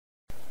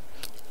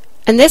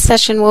In this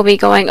session, we'll be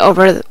going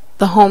over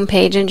the home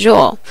page in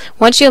Joule.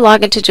 Once you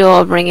log into Joule,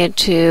 it'll bring you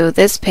to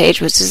this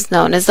page, which is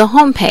known as the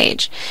home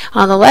page.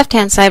 On the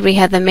left-hand side, we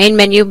have the main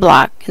menu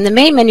block. In the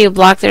main menu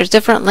block, there's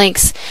different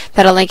links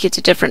that'll link you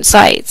to different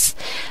sites.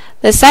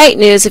 The site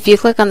news, if you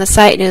click on the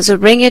site news, will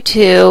bring you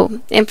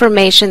to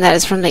information that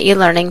is from the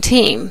e-learning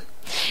team.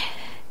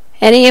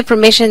 Any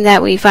information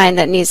that we find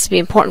that needs to be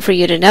important for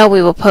you to know,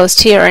 we will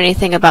post here, or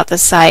anything about the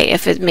site.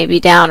 If it may be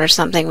down or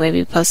something, may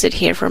be posted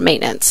here for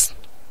maintenance.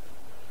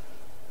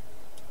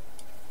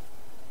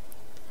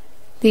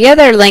 The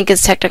other link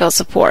is technical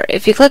support.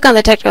 If you click on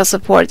the technical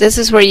support, this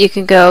is where you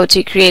can go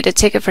to create a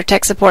ticket for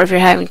tech support if you're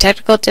having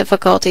technical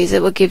difficulties.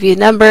 It will give you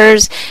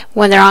numbers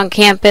when they're on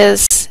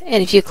campus,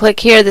 and if you click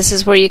here, this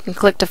is where you can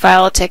click to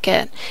file a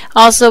ticket.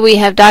 Also, we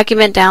have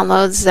document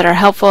downloads that are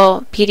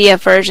helpful,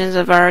 PDF versions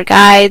of our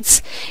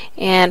guides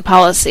and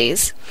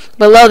policies.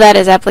 Below that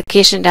is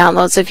application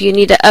downloads. If you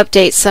need to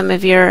update some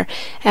of your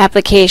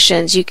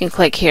applications, you can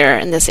click here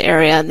in this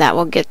area, and that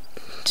will get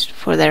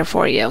there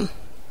for you.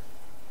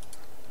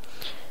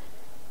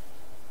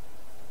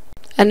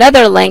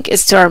 Another link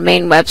is to our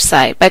main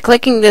website. By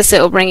clicking this,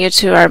 it will bring you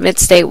to our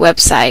Mid-State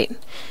website.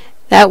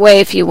 That way,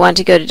 if you want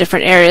to go to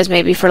different areas,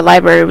 maybe for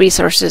library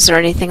resources or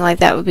anything like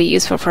that would be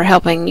useful for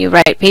helping you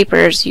write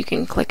papers, you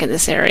can click in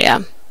this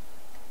area.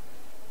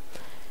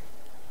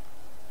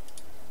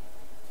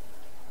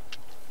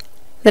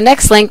 The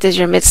next link is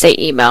your Mid-State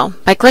email.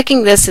 By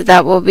clicking this,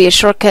 that will be a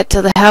shortcut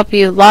to help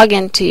you log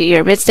into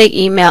your Mid-State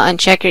email and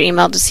check your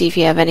email to see if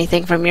you have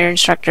anything from your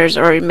instructors,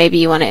 or maybe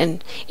you want to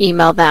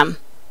email them.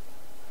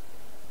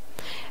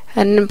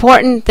 An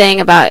important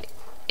thing about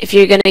if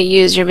you're going to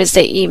use your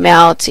Mid-State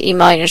email to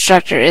email your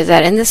instructor is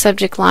that in the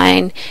subject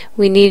line,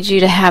 we need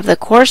you to have the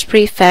course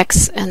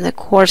prefix and the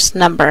course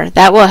number.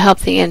 That will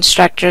help the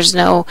instructors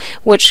know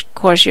which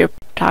course you're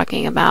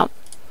talking about.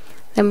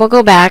 Then we'll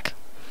go back.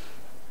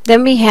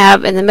 Then we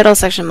have in the middle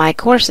section, My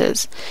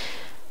Courses.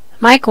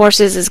 My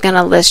Courses is going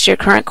to list your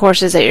current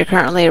courses that you're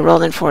currently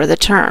enrolled in for the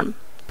term.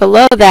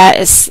 Below that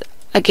is,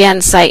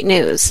 again, Site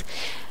News.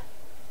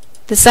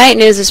 The site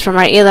news is from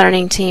our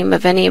e-learning team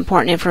of any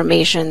important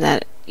information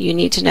that you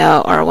need to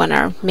know, or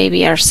when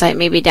maybe our site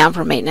may be down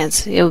for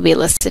maintenance. It will be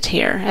listed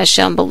here as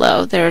shown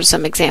below. There are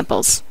some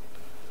examples.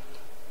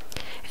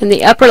 In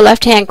the upper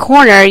left-hand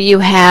corner, you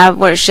have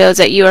where it shows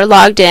that you are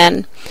logged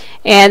in,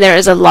 and there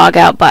is a log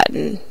out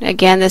button.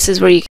 Again, this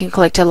is where you can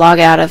click to log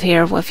out of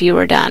here if you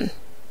were done.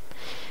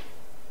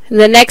 In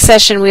the next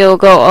session, we will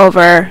go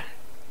over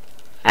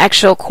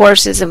actual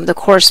courses and the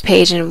course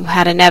page and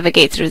how to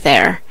navigate through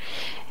there.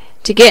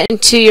 To get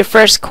into your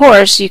first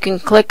course, you can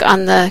click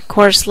on the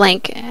course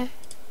link,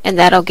 and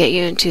that'll get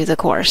you into the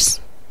course.